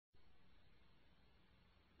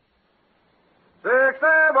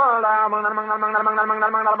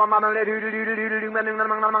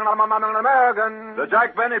The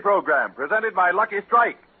Jack Benny Program, presented by Lucky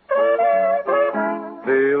Strike.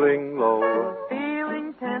 Feeling low.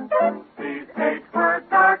 Feeling tense. These 8 words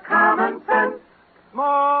are common sense.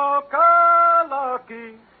 Smoke a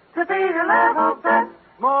Lucky. To be your level best.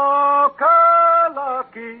 Smoke a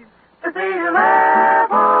Lucky. To be your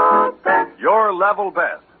level best. Your level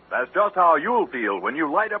best. That's just how you'll feel when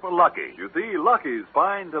you light up a Lucky. You see, Lucky's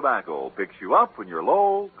fine tobacco picks you up when you're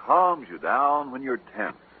low, calms you down when you're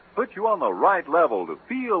tense, puts you on the right level to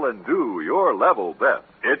feel and do your level best.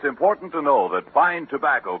 It's important to know that fine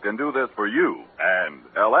tobacco can do this for you. And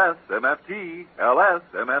LSMFT,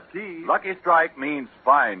 LSMFT. Lucky Strike means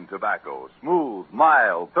fine tobacco. Smooth,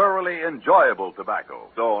 mild, thoroughly enjoyable tobacco.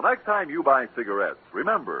 So next time you buy cigarettes,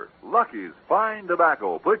 remember, Lucky's fine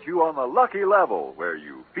tobacco puts you on the lucky level where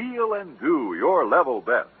you feel and do your level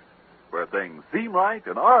best. Where things seem right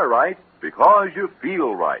and are right because you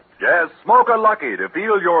feel right. Yes, smoke a Lucky to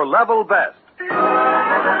feel your level best.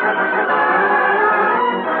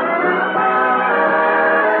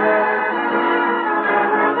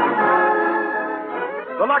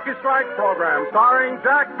 The Lucky Strike program, starring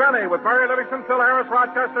Jack Benny with Barry Livingston, Phil Harris,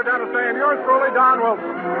 Rochester, Dennis Day, and yours truly, Don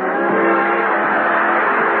Wilson.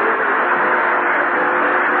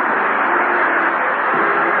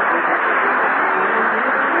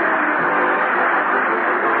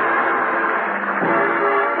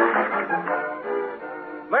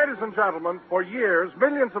 Ladies and gentlemen, for years,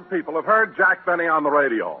 millions of people have heard Jack Benny on the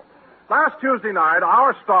radio. Last Tuesday night,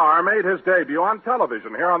 our star made his debut on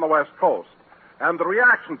television here on the West Coast. And the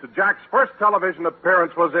reaction to Jack's first television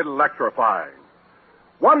appearance was electrifying.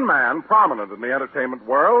 One man prominent in the entertainment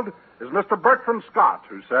world is Mr. Bertram Scott,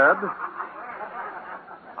 who said,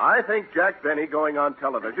 I think Jack Benny going on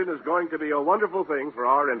television is going to be a wonderful thing for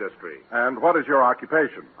our industry. And what is your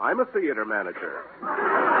occupation? I'm a theater manager.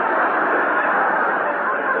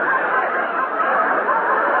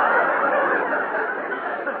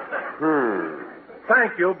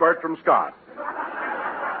 Thank you, Bertram Scott.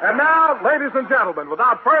 And now, ladies and gentlemen,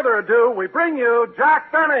 without further ado, we bring you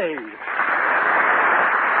Jack Benny.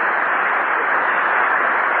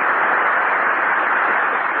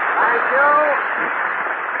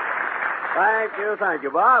 Thank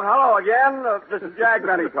you, Bob. Hello again. This is Jack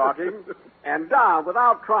Benny talking. And, Don,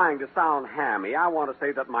 without trying to sound hammy, I want to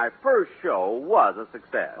say that my first show was a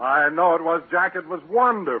success. I know it was, Jack. It was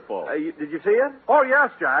wonderful. Did you see it? Oh,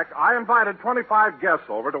 yes, Jack. I invited 25 guests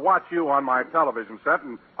over to watch you on my television set,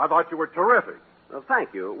 and I thought you were terrific. Well,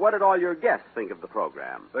 thank you. What did all your guests think of the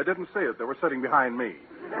program? They didn't see it. They were sitting behind me.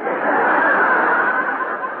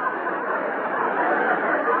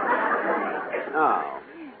 Oh.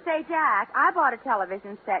 Say, Jack, I bought a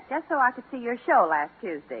television set just so I could see your show last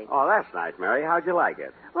Tuesday. Oh, that's nice, Mary. How'd you like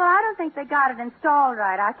it? Well, I don't think they got it installed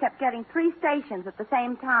right. I kept getting 3 stations at the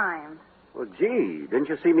same time. Well, gee, didn't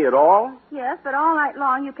you see me at all? Yes, but all night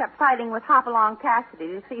long you kept fighting with Hopalong Cassidy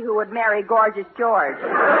to see who would marry Gorgeous George.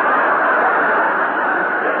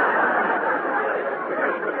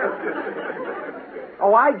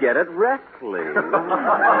 Oh, I get it. Wrestling.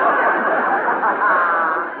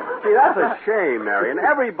 See, that's a shame, Mary, and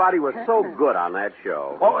everybody was so good on that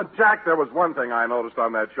show. Oh, Jack, there was one thing I noticed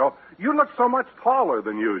on that show. You looked so much taller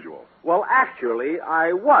than usual. Well, actually,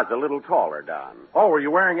 I was a little taller, Don. Oh, were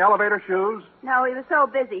you wearing elevator shoes? No, he was so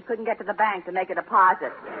busy he couldn't get to the bank to make a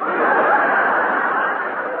deposit.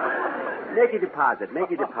 Make a deposit.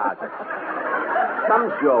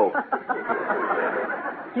 Some joke.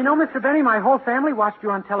 You know, Mr. Benny, my whole family watched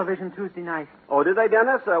you on television Tuesday night. Oh, did they,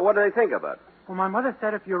 Dennis? What did they think of it? Well, my mother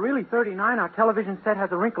said if you're really 39, our television set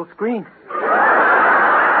has a wrinkled screen.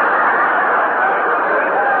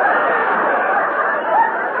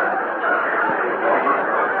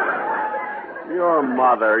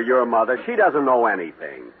 Your mother, she doesn't know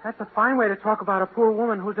anything. That's a fine way to talk about a poor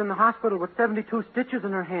woman who's in the hospital with 72 stitches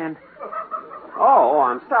in her hand. Oh,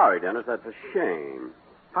 I'm sorry, Dennis. That's a shame.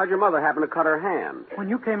 How'd your mother happen to cut her hand? When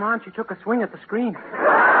you came on, she took a swing at the screen.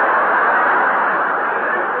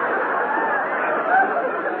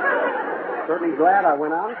 Certainly glad I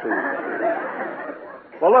went out to.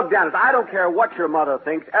 Well, look, Dennis, I don't care what your mother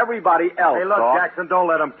thinks. Everybody else Hey, look, thought... Jackson, don't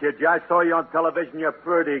let them kid you. I saw you on television. You're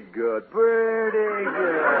pretty good. Pretty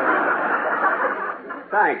good.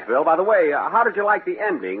 Thanks, Bill. By the way, how did you like the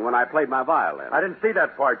ending when I played my violin? I didn't see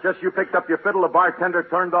that part. Just you picked up your fiddle, the bartender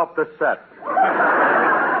turned off the set.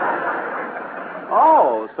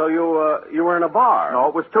 Oh, so you were in a bar? No,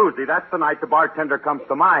 it was Tuesday. That's the night the bartender comes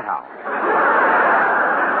to my house.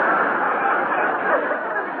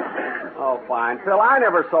 fine. Phil, I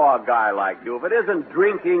never saw a guy like you. If it isn't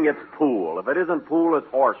drinking, it's pool. If it isn't pool, it's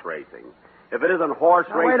horse racing. If it isn't horse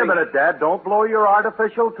Now, racing... wait a minute, Dad. Don't blow your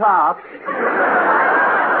artificial top.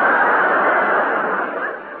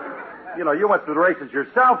 You know, you went to the races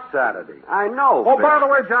yourself Saturday. I know. Oh, Phil. by the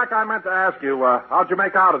way, Jack, I meant to ask you, how'd you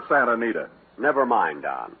make out at Santa Anita? Never mind,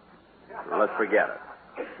 Don. Now, let's forget it.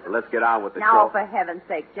 Let's get on with the Now, show. for heaven's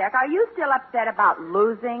sake, Jack, are you still upset about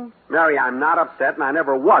losing? Mary, I'm not upset, and I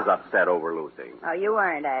never was upset over losing. Oh, you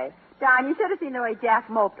weren't, eh? Don, you should have seen the way Jack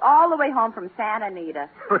moped all the way home from Santa Anita.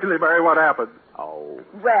 Really, Mary, what happened? Oh.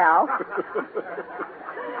 Well,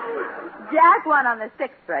 Jack won on the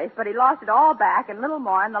 6th race, but he lost it all back and a little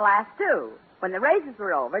more in the last 2. When the races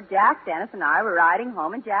were over, Jack, Dennis, and I were riding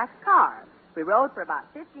home in Jack's car. We rode for about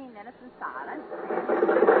 15 minutes in silence.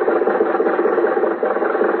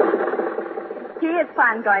 Gee, it's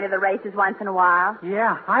fun going to the races once in a while.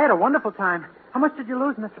 Yeah, I had a wonderful time. How much did you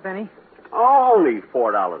lose, Mr. Benny? Oh, only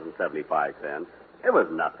 $4.75. It was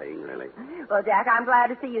nothing, really. Well, Jack, I'm glad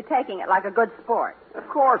to see you taking it like a good sport. Of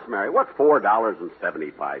course, Mary. What's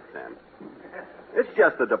 $4.75? It's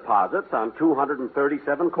just the deposits on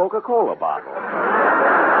 237 Coca-Cola bottles.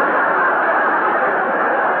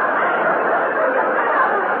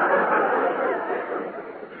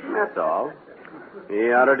 That's all.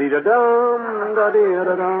 Yada-dee-da-dum,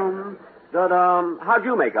 da-dee-da-dum, da-dum. How'd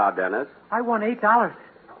you make out, Dennis? I won $8.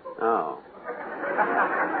 Oh.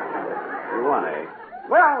 You won, eh?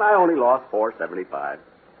 Well, I only lost $4.75.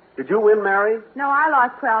 Did you win, Mary? No, I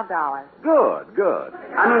lost $12. Good.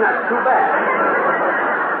 I mean, that's too bad.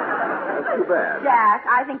 That's too bad. Jack,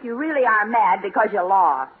 I think you really are mad because you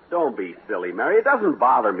lost. Don't be silly, Mary. It doesn't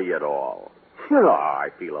bother me at all. You know how I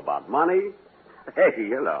feel about money. Hey,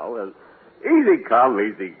 you know, easy come,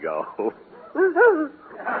 easy go.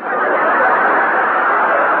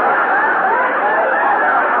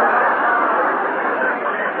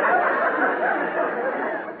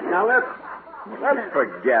 Now, let's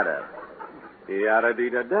forget it.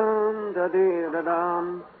 Yada-dee-da-dum,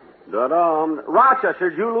 da-dee-da-dum, da-dum. Rochester,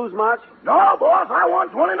 did you lose much? No, boss, I won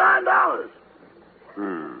 $29.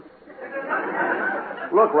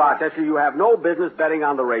 Look, Rochester, you have no business betting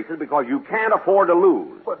on the races because you can't afford to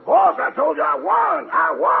lose. But, boss, I told you I won.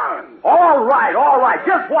 All right.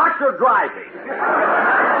 Just watch your driving.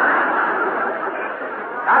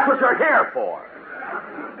 That's what you're here for.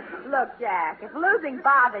 Look, Jack, if losing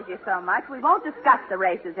bothers you so much, we won't discuss the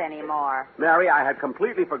races anymore. Mary, I had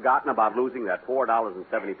completely forgotten about losing that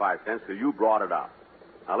 $4.75 till you brought it up.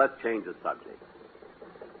 Now, let's change the subject.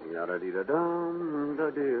 Yada-dee-da-dum,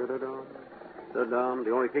 da-dee-da-dum, da-dum.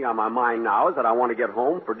 The only thing on my mind now is that I want to get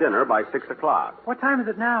home for dinner by 6 o'clock. What time is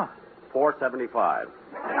it now? 4:75.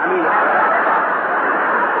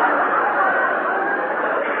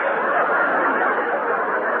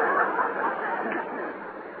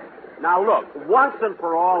 Now, look, once and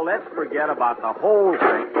for all, let's forget about the whole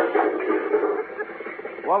thing.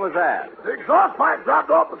 What was that? The exhaust pipe dropped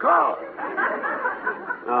off the car.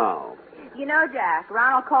 Oh. You know, Jack,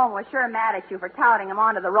 Ronald Coleman was sure mad at you for touting him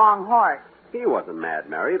onto the wrong horse. He wasn't mad,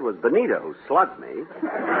 Mary. It was Benita who slugged me.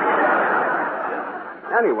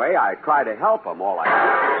 Anyway, I tried to help him all I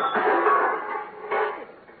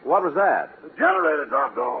could. What was that? The generator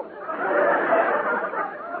dropped off.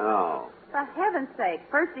 Oh. For heaven's sake,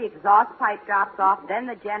 first the exhaust pipe drops off, then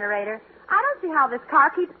the generator. I don't see how this car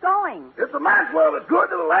keeps going. It's a Maxwell that's good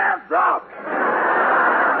to the last drop.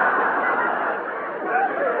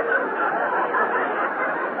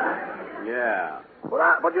 Yeah.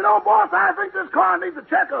 But you know, boss, I think this car needs a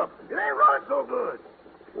checkup. It ain't running so good.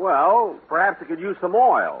 Well, perhaps it could use some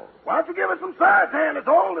oil. Why don't you give it some Sartan that's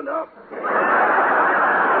old enough?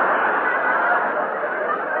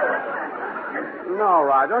 No,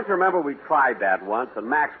 Rod, don't you remember we tried that once, and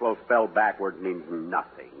Maxwell spelled backwards means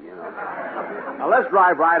nothing, you know? Now, let's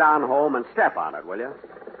drive right on home and step on it, will you?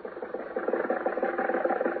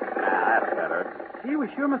 That's better. Gee, we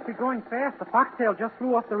sure must be going fast. The foxtail just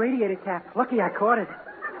flew off the radiator cap. Lucky I caught it.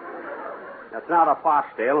 That's not a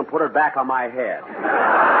foxtail, and put it back on my head.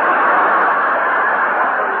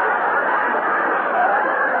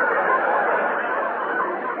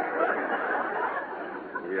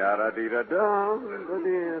 Yada-dee-da-dum,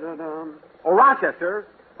 da-dee-da-dum. Oh, Rochester,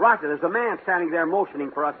 there's a man standing there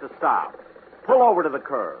motioning for us to stop. Pull over to the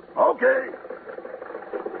curb. Okay.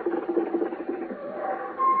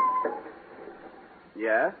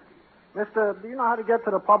 Yes? Mister, do you know how to get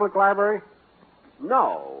to the public library?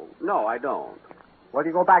 No, I don't. Well,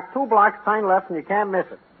 you go back 2 blocks, turn left, and you can't miss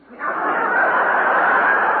it.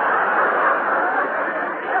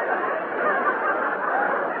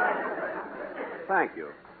 Thank you.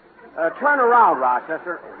 Turn around,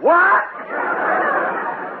 Rochester. What?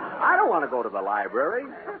 want to go to the library.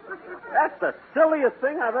 That's the silliest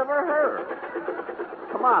thing I've ever heard.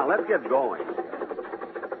 Come on, let's get going.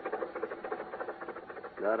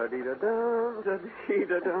 Da-da-dee-da-dum,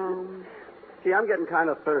 da-dee-da-dum. See, I'm getting kind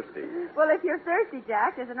of thirsty. Well, if you're thirsty,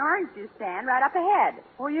 Jack, there's an orange juice stand right up ahead.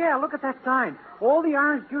 Oh, yeah, look at that sign. All the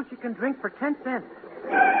orange juice you can drink for 10 cents.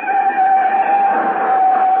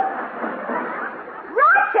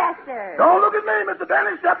 Rochester! Don't look at me, Mr.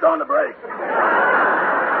 Benny. Stepped on the brake.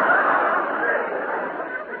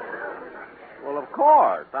 Well, of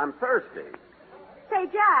course. I'm thirsty. Say,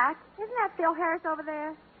 Jack, isn't that Phil Harris over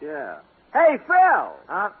there? Yeah. Hey, Phil!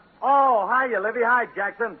 Oh, hi, Livy. Hi,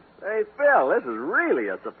 Jackson. Hey, Phil, this is really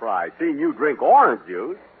a surprise, seeing you drink orange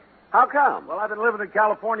juice. How come? Well, I've been living in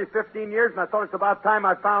California 15 years, and I thought it's about time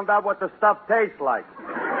I found out what the stuff tastes like.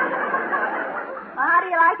 Well, how do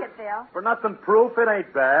you like it, Phil? For nothing proof, it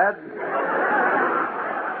ain't bad.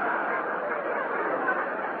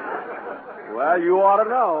 Well, you ought to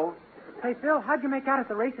know. Hey, Phil, how'd you make out at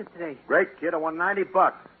the races today? Great, kid. I won $90.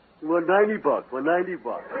 Well, $90. Well, $90.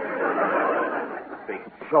 Big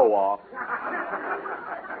show-off.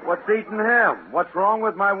 What's eating him? What's wrong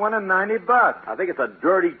with my winning $90? I think it's a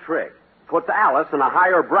dirty trick. Puts Alice in a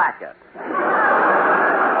higher bracket.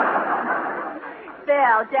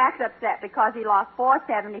 Phil, Jack's upset because he lost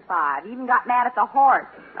 $4.75. He even got mad at the horse.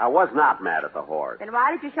 I was not mad at the horse. Then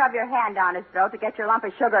why did you shove your hand down his throat to get your lump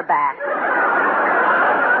of sugar back?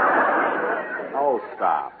 Oh,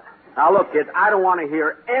 stop. Now, look, kids, I don't want to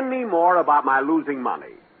hear any more about my losing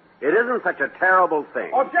money. It isn't such a terrible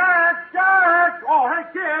thing. Oh, Jack! Jack! Oh, hey,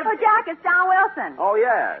 kid! Oh, Jack, it's Don Wilson. Oh,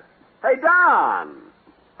 yes. Hey, Don.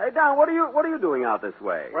 Hey, Don, what are you doing out this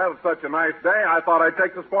way? Well, it's such a nice day, I thought I'd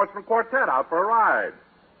take the Sportsman Quartet out for a ride.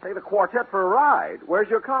 Take the quartet for a ride? Where's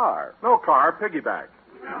your car? No car, piggyback.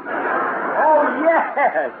 Oh,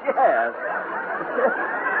 yes, yes.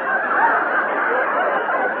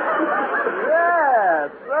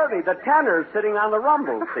 Yes, certainly. The tenor's sitting on the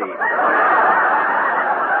rumble seat.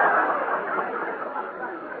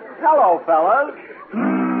 Hello, fellas.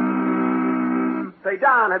 Say,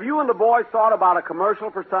 Don, have you and the boys thought about a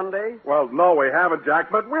commercial for Sunday? Well, no, we haven't,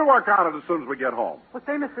 Jack, but we'll work on it as soon as we get home. Well,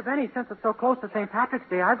 say, Mr. Benny, since it's so close to St. Patrick's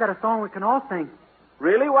Day, I've got a song we can all sing.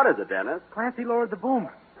 Really? What is it, Dennis? Clancy Lowered the Boom.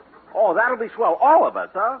 Oh, that'll be swell. All of us,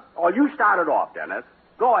 huh? Oh, you started off, Dennis.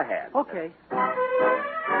 Go ahead. Okay.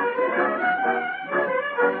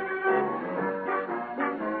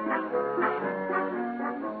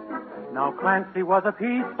 Now, Clancy was a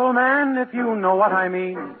peaceful man, if you know what I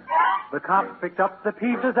mean. The cops picked up the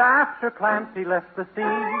pieces after Clancy left the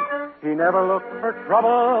scene. He never looked for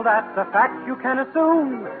trouble, that's a fact you can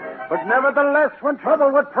assume. But nevertheless, when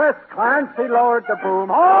trouble would press, Clancy lowered the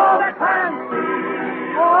boom. Oh, the Clancy!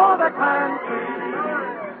 Oh, the Clancy!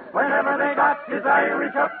 Whenever they got his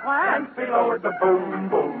Irish up, Clancy lowered the boom,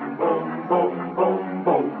 boom, boom, boom, boom,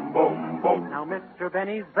 boom, boom, boom. Now, Mr.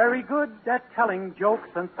 Benny's very good at telling jokes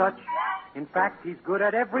and such. In fact, he's good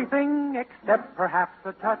at everything except perhaps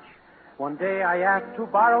a touch. One day I asked to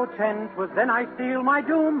borrow 10, 'twas then I seal my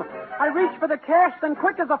doom. I reached for the cash, then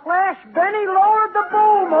quick as a flash, Benny lowered the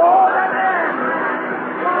boom. Oh, the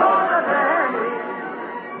Benny! Oh, the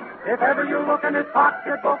Benny! If ever you look in his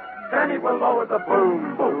pocketbook, Benny will lower the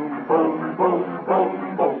boom, boom, boom, boom,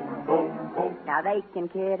 boom, boom, boom, boom. Now they can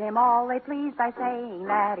kid him all they please by saying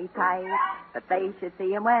that he's tight, but they should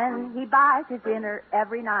see him when he buys his dinner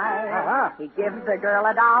every night. He gives the girl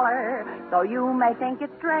 $1, so you may think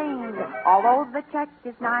it's strange. Although the check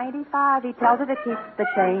is 95, he tells her to keep the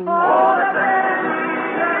change. Oh, the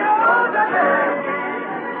Benny! Oh, the Benny!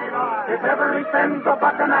 If ever he spends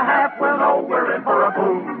 $1.50, we'll know we're in for a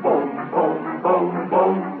boom, boom, boom, boom,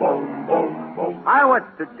 boom, boom, boom, boom. I went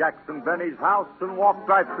to Jackson Benny's house and walked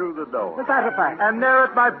right through the door. Is that a fact? And there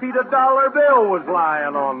at my feet $1 bill was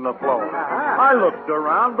lying on the floor. I looked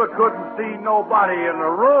around but couldn't see nobody in the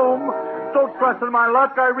room. So trusting my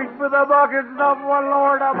luck, I reached for the bucket and up one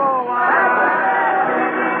Lord of all.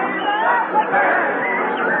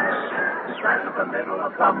 Scratch up the middle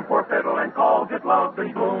of some poor fiddle and calls it love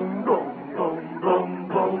and boom, boom, boom, boom,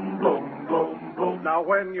 boom, boom, boom, boom. Now,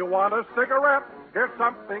 when you want a cigarette, here's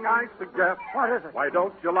something I suggest. What is it? Why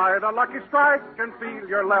don't you light a Lucky Strike and feel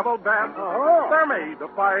your level best? Oh. They're made of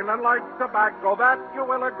fine and like tobacco, that you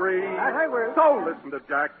will agree. I will. So listen to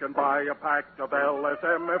Jack and buy a pack of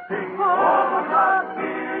LSMFT. Oh, lucky,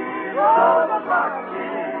 oh, lucky.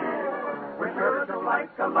 We're sure to like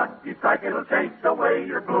a Lucky Strike. It'll chase away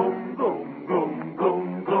your gloom, gloom, gloom,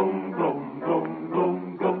 gloom, gloom, gloom, gloom,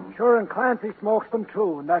 gloom, gloom. Sure, and Clancy smokes them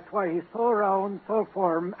too, and that's why he's so round, so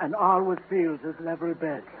firm, and always feels his level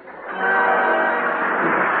best.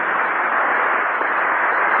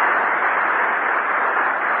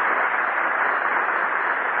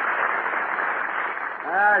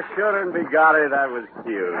 shouldn't be golly, that was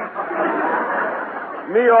cute.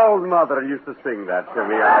 Me old mother used to sing that to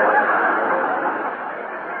me all the time.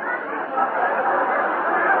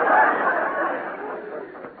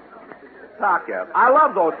 Taka, I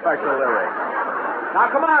love those special lyrics. Now,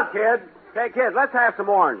 come on, kid. Hey, kids, let's have some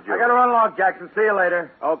orange juice. I gotta run along, Jackson. See you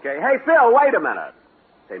later. Okay. Hey, Phil, wait a minute.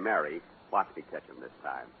 Say, Mary, watch me catch him this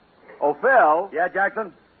time. Oh, Phil. Yeah,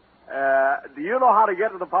 Jackson? Do you know how to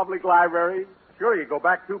get to the public library? Sure, you go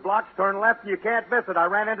back 2 blocks, turn left, and you can't miss it. I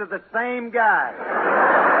ran into the same guy.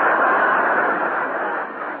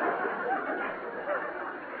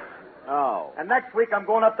 Oh. And next week I'm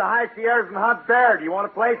going up to High Sierras and hunt bear. Do you want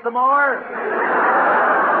to play some more?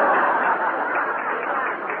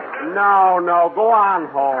 No, go on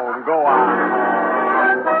home. Go on home.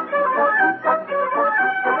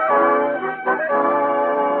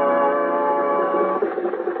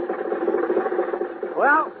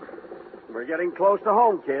 Well, we're getting close to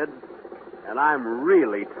home, kid. And I'm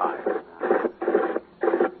really tired.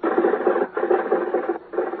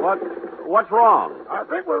 What's wrong? I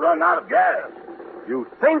think we're running out of gas. You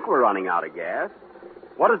think we're running out of gas?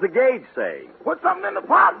 What does the gauge say? Put something in the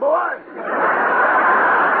pot, boy.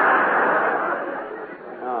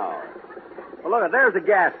 Oh. Well, look, there's a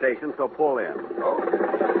gas station, so pull in.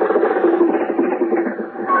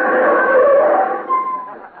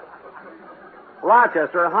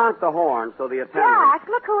 Rochester, honk the horn so the attendant... Jack,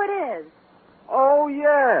 look who it is. Oh,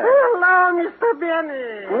 yes. Hello, Mr.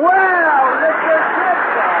 Benny. Well, Mr.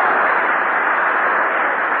 Kitzel.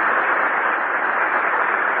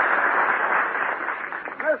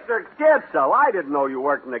 Mr. Kitzel, I didn't know you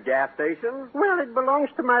worked in a gas station. Well, it belongs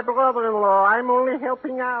to my brother-in-law. I'm only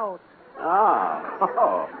helping out. Ah.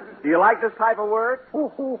 Oh. Do you like this type of work?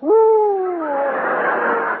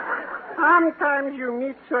 Sometimes you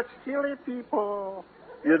meet such silly people.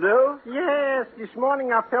 You do? Yes, this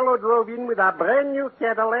morning a fellow drove in with a brand new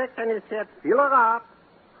Cadillac and he said, fill her up.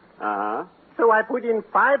 Uh-huh. So I put in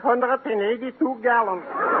 582 gallons.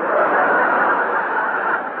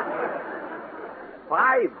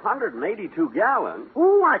 582 gallons?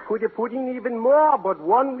 Oh, I could have put in even more, but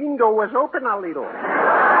one window was open a little.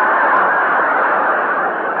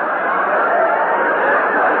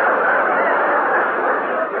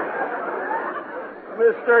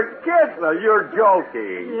 Mr. Kitzler, you're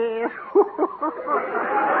joking. Yes.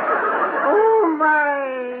 Oh,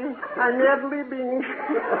 my. I'm ad libbing.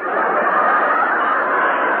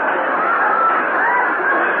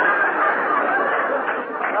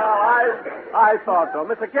 I thought so.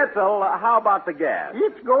 Mr. Kitzel, how about the gas?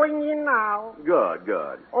 It's going in now.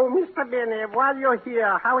 Good. Oh, Mr. Benny, while you're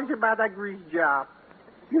here, how is about that grease job?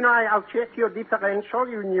 You know, I'll check your differential,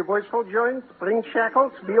 your universal joints, spring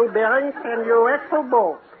shackles, wheel bearings, and your axle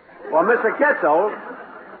bolts. Well, Mr. Kitzel,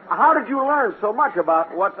 how did you learn so much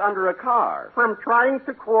about what's under a car? From trying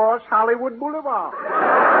to cross Hollywood Boulevard.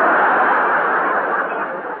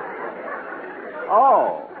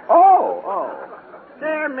 Oh.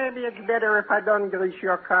 There, maybe it's better if I don't grease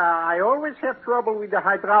your car. I always have trouble with the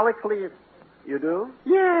hydraulic lift. You do?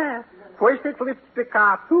 Yeah. First it lifts the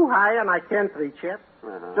car too high and I can't reach it.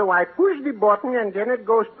 Uh-huh. So I push the button and then it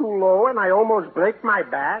goes too low and I almost break my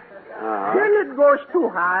back. Uh-huh. Then it goes too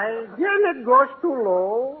high. Then it goes too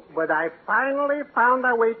low. But I finally found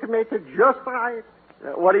a way to make it just right.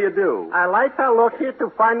 What do? I like to look here to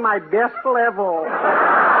find my best level.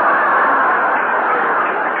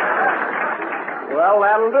 Well,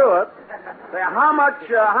 that'll do it. Say, how much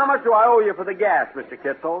do I owe you for the gas, Mr.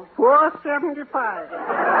 Kitzel? $4.75.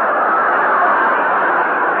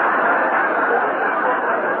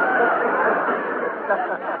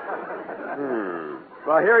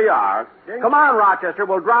 Well, here you are. Come on, Rochester.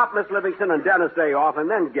 We'll drop Miss Livingston and Dennis Day off and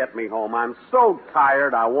then get me home. I'm so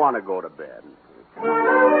tired, I want to go to bed.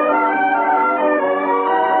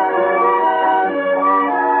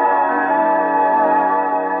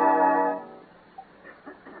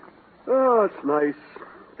 Oh, it's nice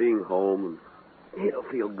being home. It'll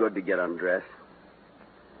feel good to get undressed.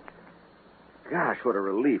 Gosh, what a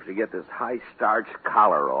relief to get this high-starch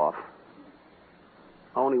collar off.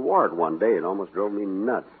 I only wore it one day. It almost drove me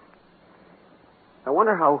nuts. I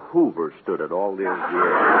wonder how Hoover stood it all these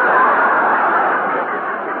years.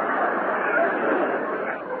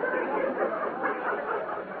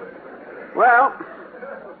 Well,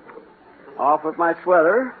 off with my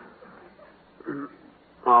sweater.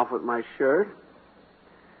 Off with my shirt.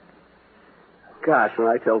 Gosh, when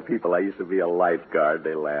I tell people I used to be a lifeguard,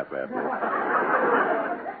 they laugh at me.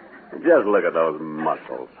 Just look at those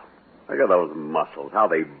muscles. Look at those muscles, how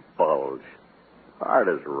they bulge. Hard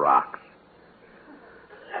as rocks.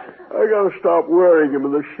 I gotta stop wearing them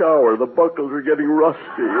in the shower. The buckles are getting rusty.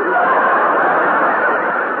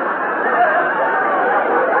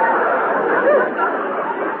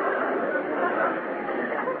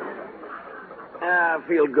 I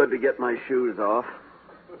feel good to get my shoes off.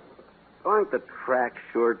 Aren't the track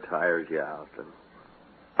sure tires you out?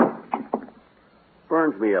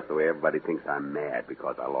 Burns me up the way everybody thinks I'm mad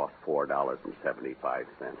because I lost $4.75.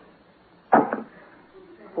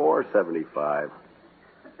 $4.75.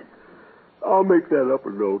 I'll make that up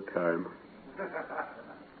in no time.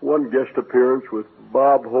 One guest appearance with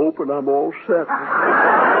Bob Hope, and I'm all set.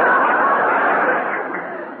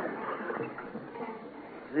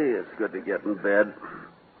 Gee, it's good to get in bed.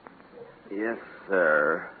 Yes,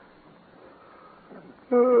 sir.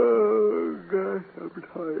 Oh, gosh, I'm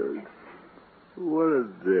tired. What a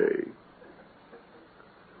day.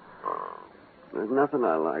 There's nothing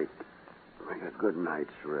I like like a good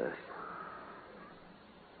night's rest.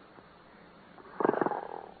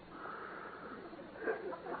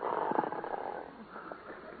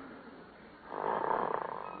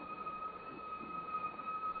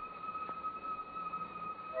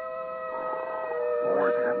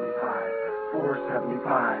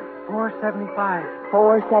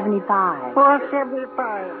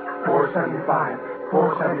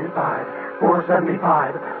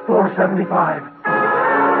 $4.75. $4.75.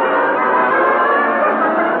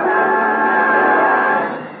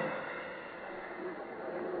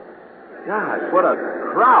 Gosh, what a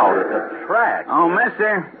crowd at the track. Oh,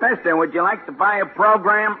 mister, would you like to buy a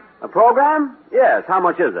program? A program? Yes. How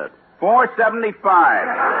much is it?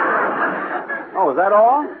 $4.75. Oh, is that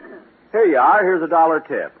all? Here you are. Here's $1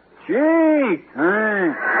 tip. Gee.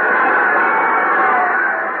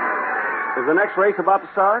 Is the next race about to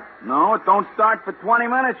start? No, it don't start for 20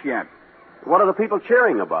 minutes yet. What are the people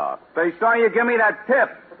cheering about? They saw you give me that tip.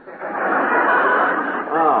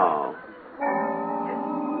 Oh.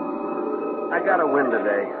 I gotta win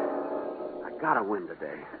today.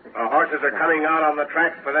 The horses are coming out on the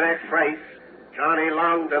track for the next race. Johnny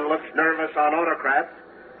Longden looks nervous on Autocrat.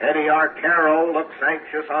 Eddie Arcaro looks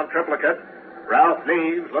anxious on Triplicate. Ralph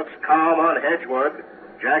Neves looks calm on Hedgewood.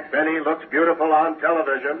 Jack Benny looks beautiful on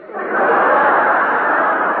television.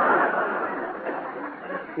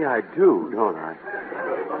 Yeah, I do, don't I?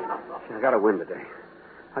 I gotta win today.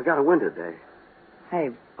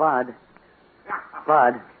 Hey, Bud.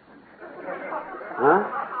 Huh?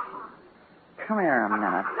 Come here a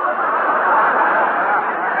minute.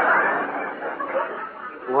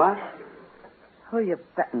 What? Who you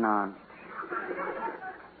betting on?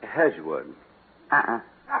 Hedgewood.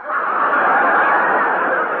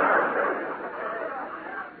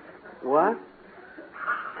 What?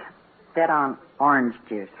 Bet on orange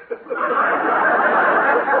juice.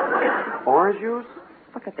 Orange juice?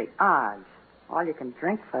 Look at the odds. All you can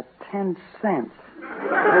drink for 10 cents.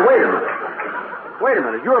 Hey, wait a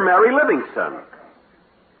minute. You're Mary Livingston.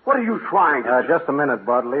 What are you trying to... Just a minute,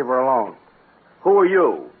 Bud. Leave her alone. Who are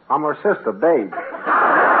you? I'm her sister, Babe.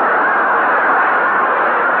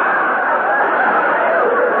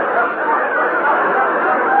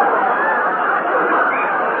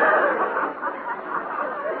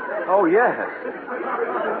 Oh, yes.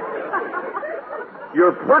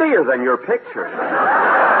 You're prettier than your picture.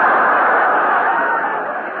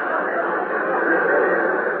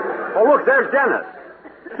 Oh, look, there's Dennis.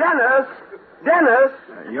 Dennis!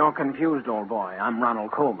 You're confused, old boy. I'm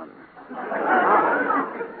Ronald Coleman.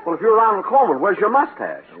 Well, if you're Ronald Coleman, where's your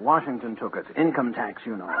mustache? Washington took it. Income tax,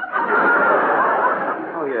 you know.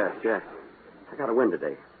 Oh, yes. I gotta win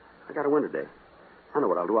today. I know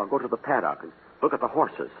what I'll do. I'll go to the paddock and look at the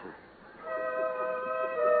horses.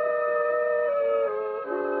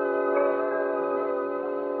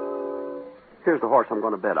 Here's the horse I'm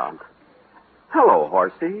going to bet on. Hello,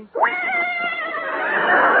 horsey.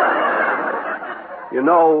 You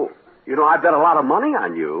know, I bet a lot of money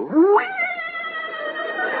on you.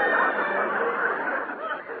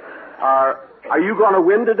 Are you going to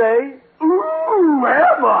win today? Ooh,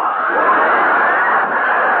 am I?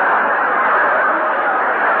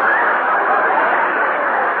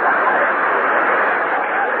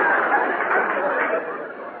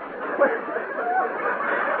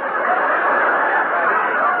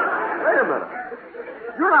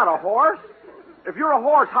 A horse? If you're a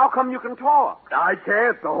horse, how come you can talk? I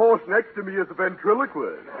can't. The horse next to me is a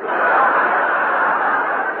ventriloquist.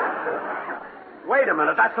 Wait a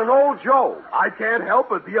minute. That's an old joke. I can't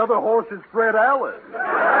help it. The other horse is Fred Allen.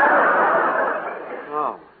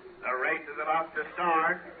 Oh. The race is about to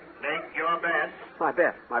start. Make your bet. My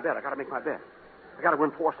bet. I gotta make my bet. I gotta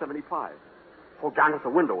win $4.75. Oh, darn it, the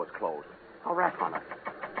window was closed. I'll rap on it.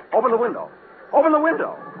 Open the window.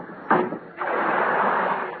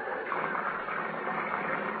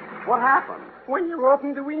 What happened? When you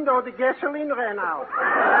opened the window, the gasoline ran out.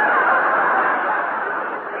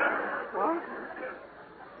 What?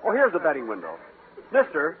 Oh, here's the betting window.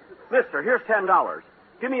 Mister, here's $10.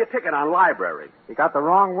 Give me a ticket on library. You got the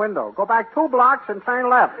wrong window. Go back 2 blocks and turn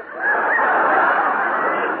left.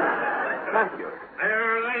 Thank you.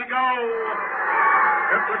 There they go.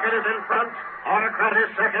 Triplicate is in front, Autocrat is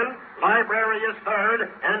second, Library is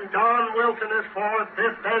third, and Don Wilson is fourth,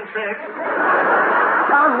 fifth, and sixth.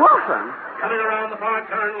 Don Wilson? Coming around the far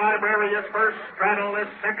turn, Library is first, Straddle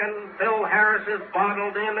is second, Phil Harris is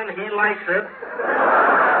bottled in, and he likes it.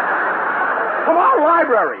 Come on,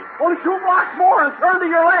 library. Only 2 blocks more and turn to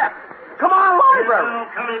your left. Come on, library. He's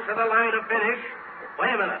now coming to the line of finish.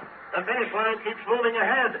 Wait a minute. The finish line keeps moving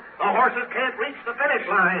ahead. The horses can't reach the finish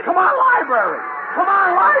line. Come on, library. Come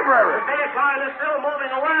on, library. The finish line is still moving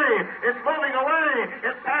away. It's moving away.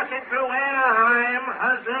 It's passing through Anaheim,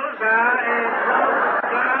 Azusa, and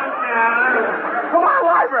Come on,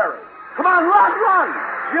 library. Come on, run.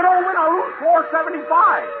 If you don't win, I'll lose $4.75.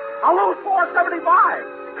 I'll lose $4.75.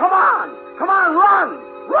 Come on, run.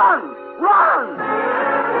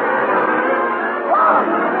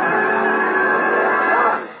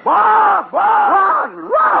 Bob! Run!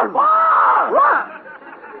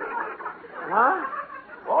 Huh?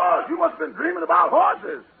 Boss, you must have been dreaming about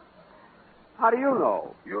horses. How do you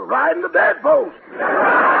know? You're riding the bedpost.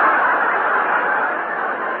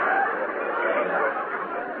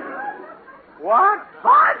 What?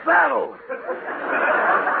 Side saddle.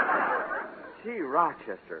 Gee,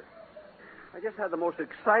 Rochester. I just had the most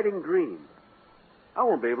exciting dream. I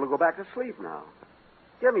won't be able to go back to sleep now.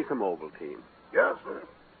 Get me some Ovaltine. Yes, sir.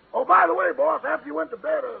 Oh, by the way, boss, after you went to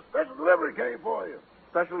bed, a special delivery came for you.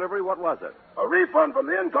 Special delivery? What was it? A refund from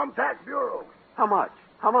the Income Tax Bureau. How much?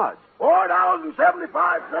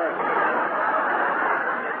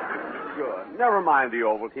 $4.75. Good. Never mind the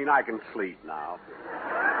Ovaltine. I can sleep now.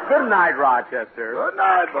 Good night, Rochester. Good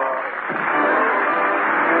night, boss.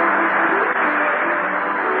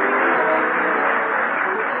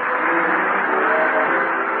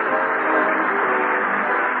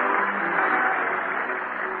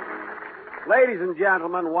 Ladies and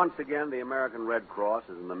gentlemen, once again, the American Red Cross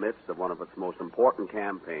is in the midst of one of its most important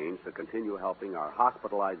campaigns to continue helping our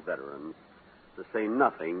hospitalized veterans, to say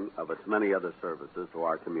nothing of its many other services to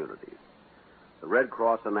our communities. The Red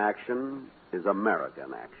Cross in action is America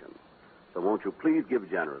in action. So won't you please give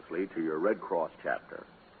generously to your Red Cross chapter.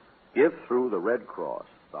 Give through the Red Cross,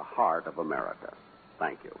 the heart of America.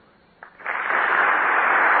 Thank you.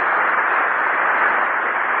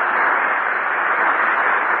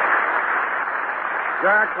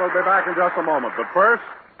 Jack will be back in just a moment, but first...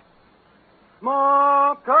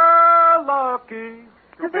 Smoke a lucky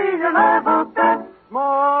To be your level best.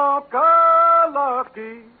 Smoke a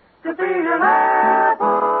lucky To be your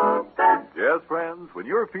level best. Yes, friends, when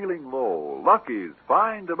you're feeling low, Lucky's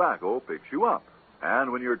Fine Tobacco picks you up.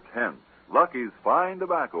 And when you're tense, Lucky's Fine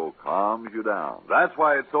Tobacco calms you down. That's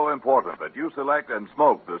why it's so important that you select and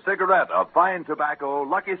smoke the cigarette of fine tobacco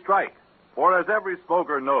Lucky Strike. For as every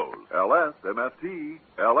smoker knows, LSMFT,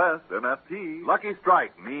 LSMFT. Lucky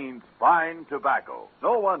Strike means fine tobacco.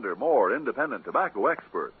 No wonder more independent tobacco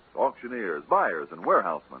experts, auctioneers, buyers, and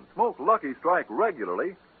warehousemen smoke Lucky Strike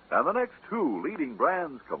regularly than the next 2 leading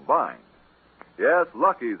brands combined. Yes,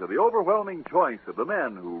 Lucky's are the overwhelming choice of the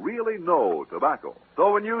men who really know tobacco.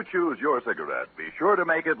 So when you choose your cigarette, be sure to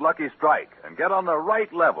make it Lucky Strike and get on the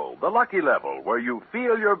right level, the lucky level, where you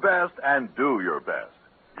feel your best and do your best.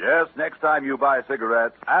 Yes, next time you buy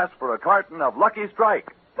cigarettes, ask for a carton of Lucky Strike.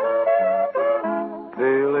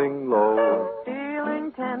 Feeling low.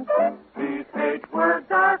 Feeling tense. These 8 words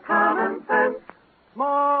are common sense.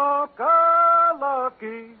 Smoke a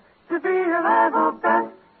lucky. To be your level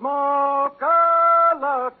best. Smoke a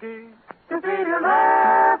lucky. To be your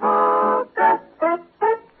level best.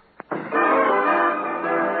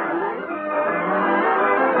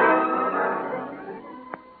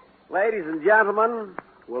 Ladies and gentlemen,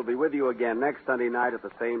 we'll be with you again next Sunday night at the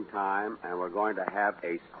same time, and we're going to have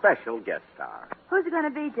a special guest star. Who's it going to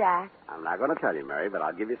be, Jack? I'm not going to tell you, Mary, but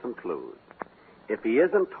I'll give you some clues. If he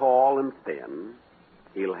isn't tall and thin,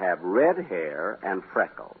 he'll have red hair and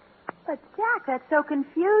freckles. But, Jack, that's so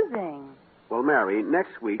confusing. Well, Mary,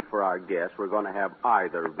 next week for our guest, we're going to have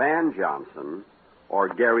either Van Johnson or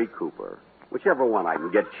Gary Cooper, whichever one I can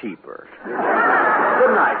get cheaper.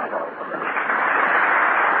 Good night, folks.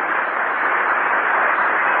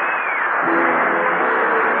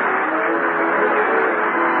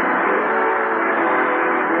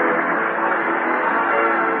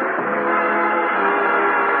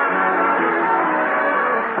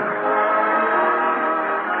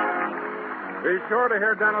 Be sure to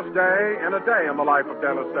hear Dennis Day in A Day in the Life of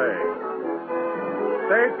Dennis Day.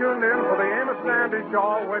 Stay tuned in for the Amos and Andy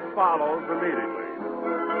Show, which follows immediately.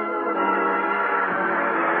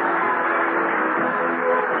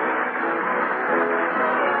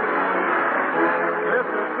 This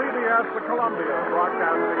is CBS, the Columbia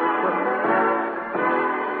Broadcasting System.